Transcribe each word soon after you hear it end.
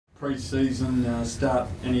Pre-season start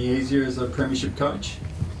any easier as a premiership coach?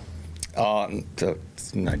 Oh,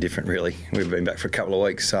 it's no different really. We've been back for a couple of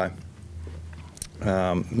weeks, so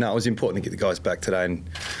no, it was important to get the guys back today and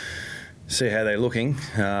see how they're looking.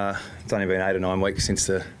 It's only been 8 or 9 weeks since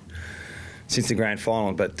the grand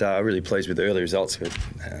final, but really pleased with the early results with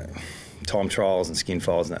time trials and skin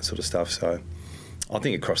files and that sort of stuff. So I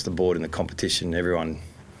think across the board in the competition, everyone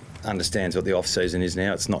understands what the off-season is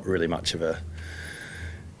now. It's not really much of a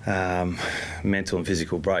mental and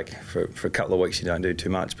physical break. For a couple of weeks you don't do too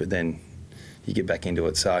much, but then you get back into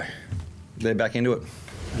it. So they're back into it.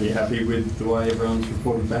 Are you happy with the way everyone's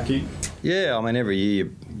reported back in? Yeah, I mean, every year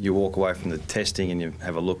you walk away from the testing and you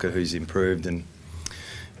have a look at who's improved, and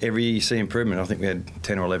every year you see improvement. I think we had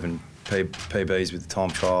 10 or 11 PBs with the time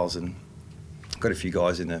trials, and got a few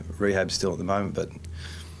guys in the rehab still at the moment, but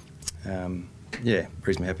yeah,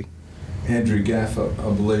 reasonably happy. Andrew Gaff, I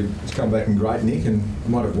believe, has come back in great nick and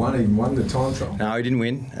might have even won the time trial. No, he didn't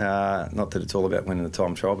win. Not that it's all about winning the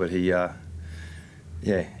time trial, but he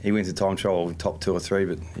wins the time trial, top 2 or 3,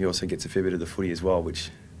 but he also gets a fair bit of the footy as well,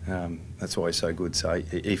 which that's why he's so good. So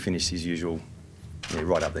he finished his usual,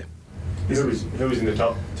 right up there. Who was in the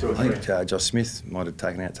top 2 or 3? I think Josh Smith might have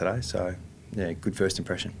taken out today, so yeah, good first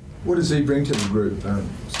impression. What does he bring to the group?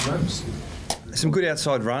 Some good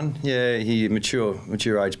outside run. Yeah, he's a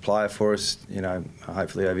mature age player for us.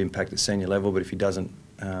 Hopefully have impact at senior level. But if he doesn't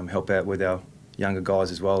help out with our younger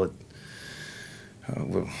guys as well,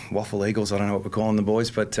 Waffle Eagles, I don't know what we're calling the boys,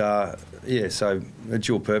 but yeah, so a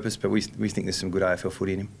dual purpose. But we think there's some good AFL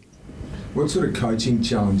footy in him. What sort of coaching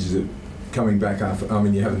challenge is it coming back after? I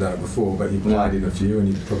mean, you haven't done it before, but you've played in a few, and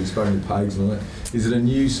you've probably spoken to Pags and all that. Is it a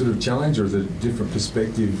new sort of challenge, or is it a different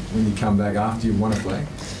perspective when you come back after you've won a flag?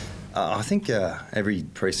 I think every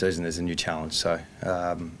pre-season there's a new challenge, so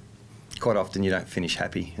quite often you don't finish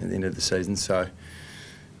happy at the end of the season. So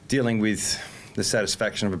dealing with the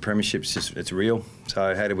satisfaction of a premiership, it's real.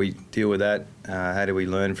 So how do we deal with that? How do we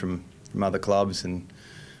learn from other clubs? And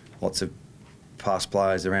lots of past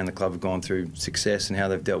players around the club have gone through success and how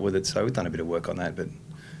they've dealt with it. So we've done a bit of work on that. But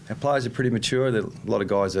our players are pretty mature. A lot of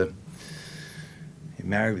guys are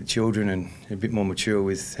married with children and a bit more mature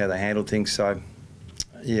with how they handle things. So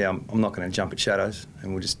yeah, I'm not going to jump at shadows,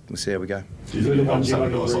 and we'll see how we go. Do you think it helps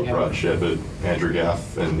having guys like Brad Shepherd, Andrew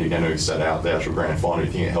Gaff and Nick Anu set out the actual grand final? Do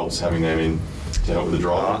you think it helps having them in to help with the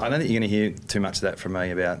drive? I don't think you're going to hear too much of that from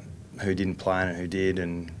me about who didn't play and who did,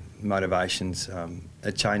 and motivations.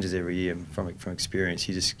 It changes every year from experience.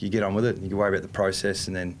 You get on with it, you can worry about the process,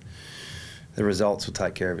 and then the results will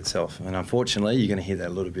take care of itself. And unfortunately, you're going to hear that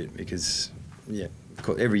a little bit because, yeah,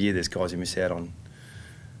 every year there's guys who miss out on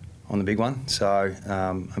the big one. So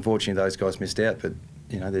unfortunately those guys missed out, but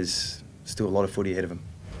there's still a lot of footy ahead of them.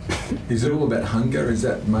 Is it all about hunger? Is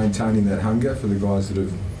that maintaining that hunger for the guys that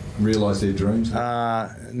have realised their dreams?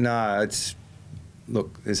 No,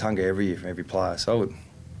 look, there's hunger every year for every player. So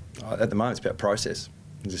at the moment it's about process,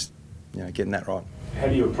 and just getting that right. How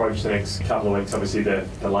do you approach the next couple of weeks? Obviously the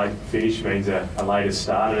late finish means a later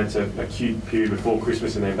start, and it's a acute period before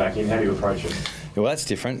Christmas and then back in. How do you approach it? Well, that's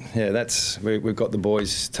different. Yeah, we've got the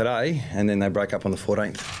boys today, and then they break up on the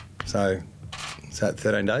 14th. So it's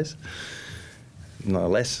 13 days, no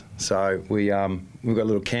less. So we've got a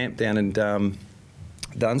little camp down in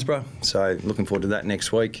Dunsborough. So looking forward to that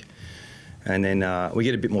next week, and then we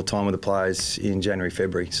get a bit more time with the players in January,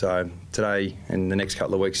 February. So today and the next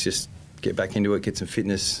couple of weeks, just get back into it, get some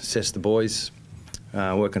fitness, assess the boys.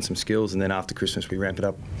 Work on some skills, and then after Christmas we ramp it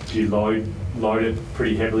up. Do you load it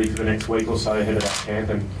pretty heavily for the next week or so ahead of that camp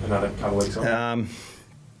and another couple of weeks on?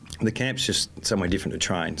 The camp's just somewhere different to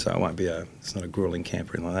train, so it won't be it's not a gruelling camp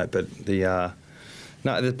or anything like that. But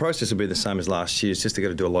the process will be the same as last year. It's just they've got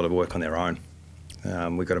to do a lot of work on their own.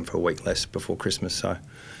 We got them for a week less before Christmas, so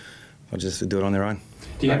I'll just do it on their own.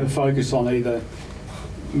 Do you have a focus on either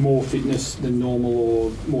more fitness than normal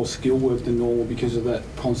or more skill work than normal because of that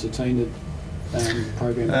concertina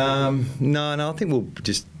program? No, I think we'll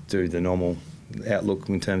just do the normal outlook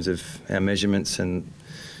in terms of our measurements, and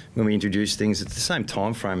when we introduce things, it's the same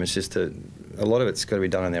time frame. It's just a lot of it's got to be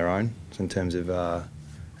done on their own. So in terms of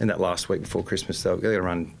in that last week before Christmas, they're going to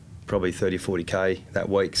run probably 30, 40k that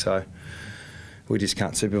week. So we just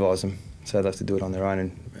can't supervise them. So they'll have to do it on their own.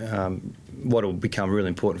 And what will become really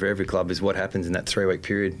important for every club is what happens in that 3-week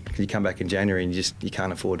period. Because you come back in January and you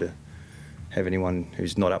can't afford to have anyone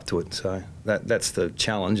who's not up to it. So that's the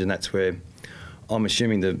challenge, and that's where I'm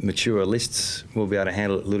assuming the mature lists will be able to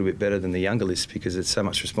handle it a little bit better than the younger lists, because it's so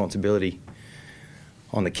much responsibility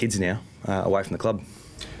on the kids now away from the club.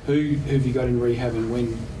 Who have you got in rehab, and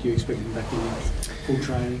when do you expect them back in full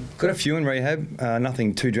training? Got a few in rehab,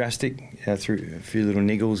 nothing too drastic, through a few little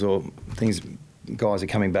niggles or things guys are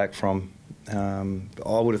coming back from. I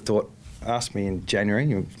would have thought, ask me in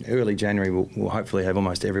January, early January, we'll hopefully have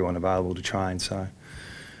almost everyone available to train. So,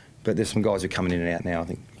 but there's some guys who are coming in and out now. I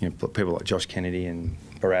think people like Josh Kennedy and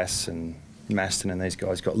Barras and Maston and these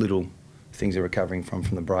guys got little things they're recovering from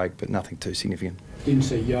the break, but nothing too significant. Didn't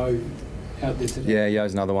see Yo out there today. Yeah,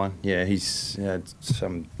 Yo's another one. Yeah, he's had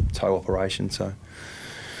some toe operation. So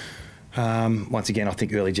once again, I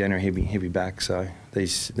think early January he'll be back. So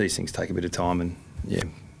these things take a bit of time, and yeah,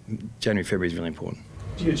 January, February is really important.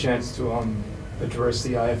 Do you get a chance to address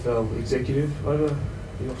the AFL executive over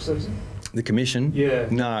the off-season? The commission? Yeah.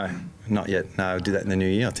 No, not yet. No, I'll do that in the new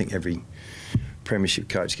year. I think every premiership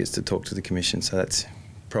coach gets to talk to the commission, so that's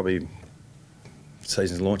probably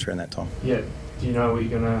season's launch around that time. Yeah. Do you know what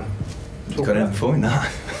you're going to talk Got about? anything for me?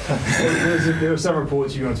 No. There were some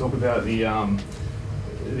reports you were going to talk about the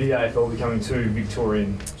AFL becoming too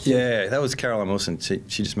Victorian. Yeah, that was Caroline Wilson. She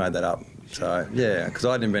just made that up. So, yeah, because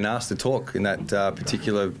I hadn't been asked to talk in that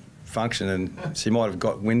particular function, and she might have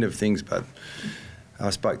got wind of things, but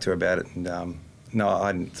I spoke to her about it, and no, I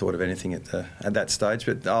hadn't thought of anything at that stage.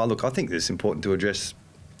 But, look, I think it's important to address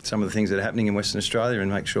some of the things that are happening in Western Australia and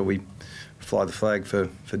make sure we fly the flag for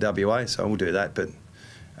WA, so we'll do that, but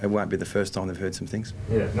it won't be the first time they've heard some things.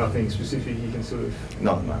 Yeah, nothing specific you can sort of...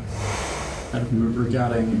 Not at the moment.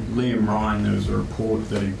 Regarding Liam Ryan, there was a report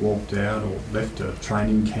that he walked out or left a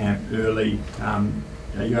training camp early. Are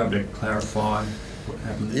you able to clarify what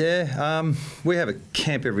happened there? Yeah, we have a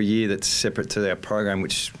camp every year that's separate to our program,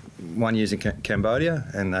 which one year's in Cambodia,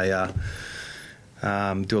 and they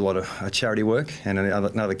do a lot of charity work, and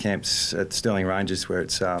another camp's at Stirling Ranges where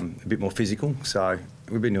it's a bit more physical. So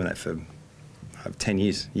we've been doing that for 10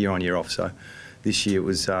 years, year on, year off. So this year it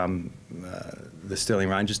was the Stirling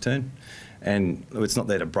Ranges turn. And it's not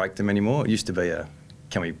there to break them anymore. It used to be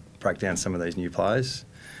can we break down some of these new players?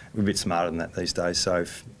 We're a bit smarter than that these days. So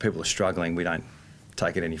if people are struggling, we don't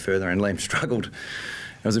take it any further. And Liam struggled.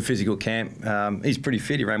 It was a physical camp. He's pretty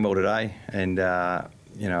fit. He ran well today, and but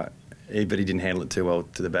he didn't handle it too well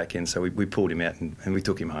to the back end. So we pulled him out and we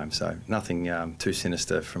took him home. So nothing too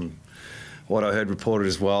sinister from what I heard reported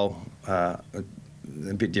as well. A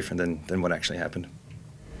bit different than what actually happened.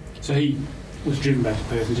 So he was driven back to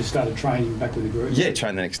Perth and just started training back with the group? Yeah,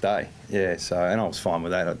 trained the next day. Yeah, so, and I was fine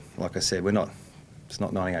with that. Like I said, it's not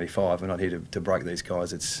 1985. We're not here to break these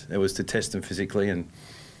guys. It was to test them physically, and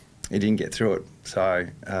he didn't get through it. So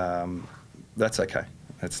that's okay.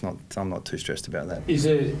 I'm not too stressed about that.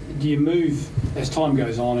 Do you move, as time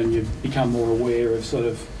goes on and you become more aware of sort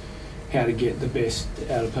of how to get the best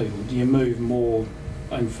out of people, do you move more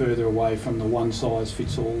and further away from the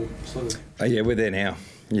one-size-fits-all sort of? Yeah, we're there now.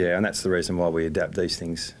 Yeah, and that's the reason why we adapt these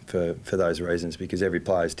things for those reasons, because every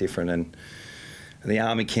player is different, and the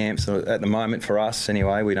army camps at the moment for us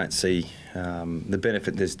anyway, we don't see the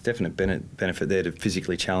benefit. There's definite benefit there to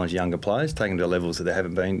physically challenge younger players, take them to levels that they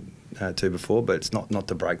haven't been to before, but it's not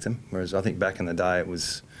to break them. Whereas I think back in the day it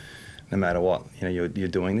was no matter what, you're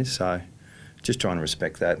doing this. So just trying to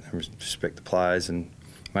respect that and respect the players and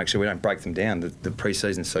make sure we don't break them down. The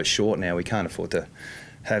pre-season's so short now, we can't afford to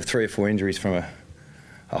have 3 or 4 injuries from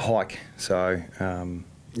a hike. So,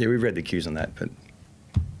 yeah, we've read the cues on that, but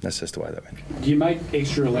that's just the way that went. Do you make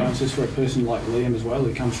extra allowances for a person like Liam as well,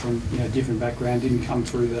 who comes from a different background, didn't come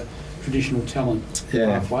through the traditional talent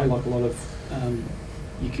pathway like a lot of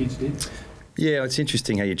your kids did? Yeah, it's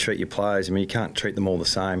interesting how you treat your players. I mean, you can't treat them all the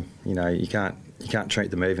same. You can't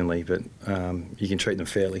treat them evenly, but you can treat them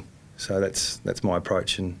fairly. So that's my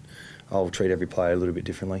approach, and I'll treat every player a little bit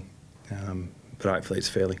differently, but hopefully it's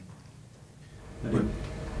fairly.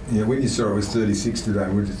 Yeah, when you saw it was 36 today,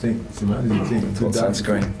 what did you think, Simone? Did you think I thought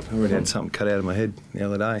sunscreen. I already had something cut out of my head the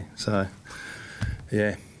other day. So,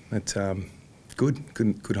 yeah, it's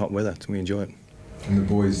good hot weather. We enjoy it. And the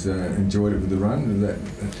boys enjoyed it with the run?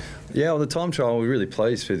 Yeah, well, the time trial, we're really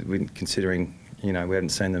pleased with considering, we hadn't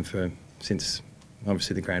seen them since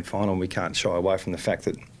obviously the grand final. We can't shy away from the fact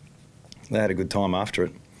that they had a good time after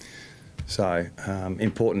it. So,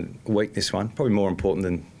 important week, this one. Probably more important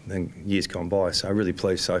than years gone by. So, really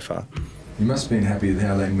pleased so far. You must have been happy with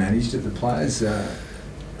how they managed it, the players.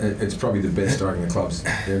 It's probably the best starting the club's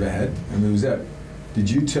ever had. I mean, did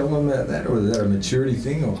you tell them about that, or is that a maturity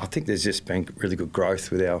thing? Or? I think there's just been really good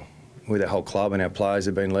growth with our whole club, and our players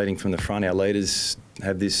have been leading from the front. Our leaders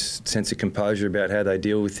have this sense of composure about how they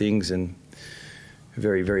deal with things, and a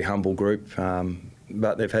very, very humble group.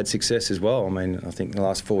 But they've had success as well. I mean, I think in the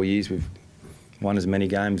last 4 years we've won as many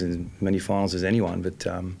games and many finals as anyone. But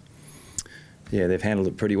yeah, they've handled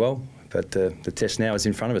it pretty well. But the test now is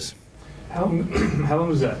in front of us. How long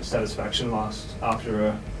does that satisfaction last after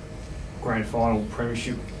a grand final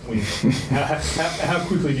premiership win? how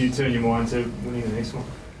quickly do you turn your mind to winning the next one?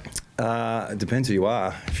 It depends who you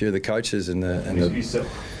are. If you're the coaches and Yourself.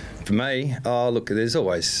 for me, look, there's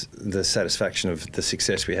always the satisfaction of the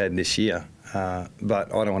success we had this year. But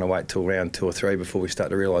I don't want to wait till round 2 or 3 before we start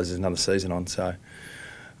to realise there's another season on. So,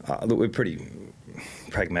 look, we're pretty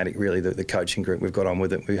pragmatic, really, the coaching group. We've got on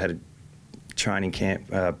with it. We had a training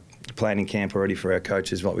camp, planning camp already for our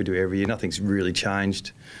coaches, what we do every year. Nothing's really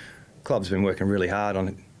changed. Club's been working really hard on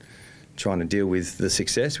it, trying to deal with the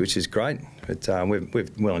success, which is great. But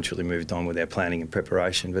we've well and truly moved on with our planning and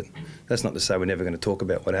preparation. But that's not to say we're never going to talk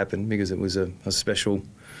about what happened, because it was a special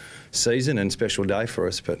season and special day for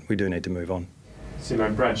us. But we do need to move on.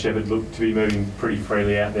 Simo, Brad Shepherd looked to be moving pretty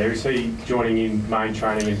freely out there. Is he joining in main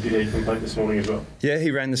training, and did he complete this morning as well? Yeah,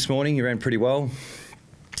 he ran this morning. He ran pretty well.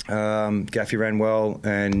 Gaffy ran well,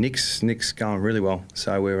 and Nick's going really well.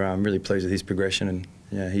 So we're really pleased with his progression, and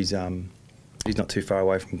yeah, he's not too far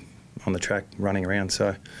away from on the track running around.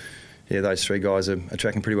 So yeah, those 3 guys are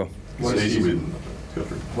tracking pretty well. What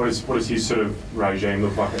does his sort of regime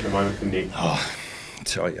look like at the moment for Nick? Oh,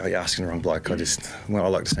 so you're asking the wrong bloke. I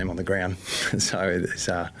like to see him on the ground. So it's,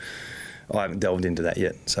 I haven't delved into that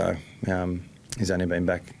yet. So he's only been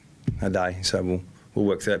back a day, so we'll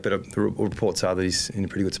work through that. But the reports are that he's in a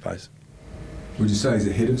pretty good space. Would you say he's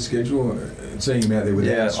ahead of schedule? Seeing him out there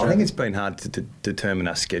without I think it's been hard to determine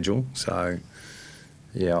our schedule. So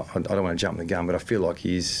yeah, I don't want to jump the gun, but I feel like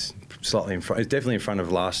he's slightly in front. He's definitely in front of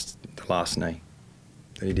the last knee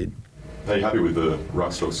that he did. Are you happy with the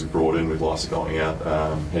ruck stocks you've brought in with Lysa going out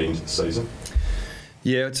heading into the season?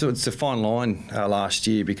 Yeah, it's a fine line last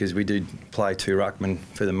year, because we did play 2 ruckmen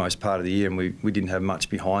for the most part of the year, and we didn't have much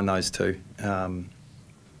behind those 2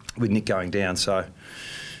 with Nick going down,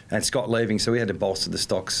 and Scott leaving, so we had to bolster the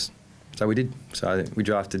stocks. So we did. So we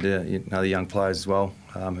drafted other young players as well,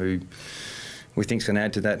 who we think is going to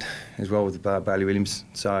add to that as well, with Bailey Williams.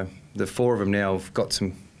 So the 4 of them now have got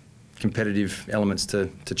some competitive elements to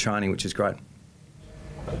training, which is great.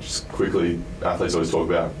 Just quickly, athletes always talk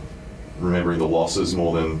about remembering the losses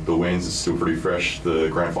more than the wins. It's still pretty fresh, the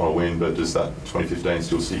grand final win, but does that 2015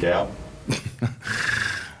 still stick out?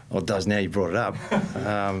 Well, it does now you brought it up.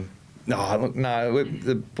 No,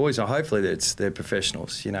 the boys are, hopefully they're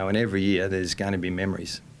professionals, and every year there's going to be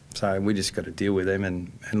memories. So we just got to deal with them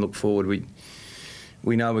and look forward.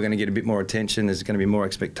 We know we're going to get a bit more attention, there's going to be more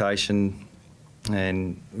expectation,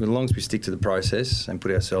 and as long as we stick to the process and put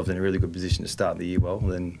ourselves in a really good position to start the year well,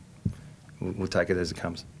 then we'll take it as it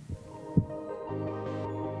comes.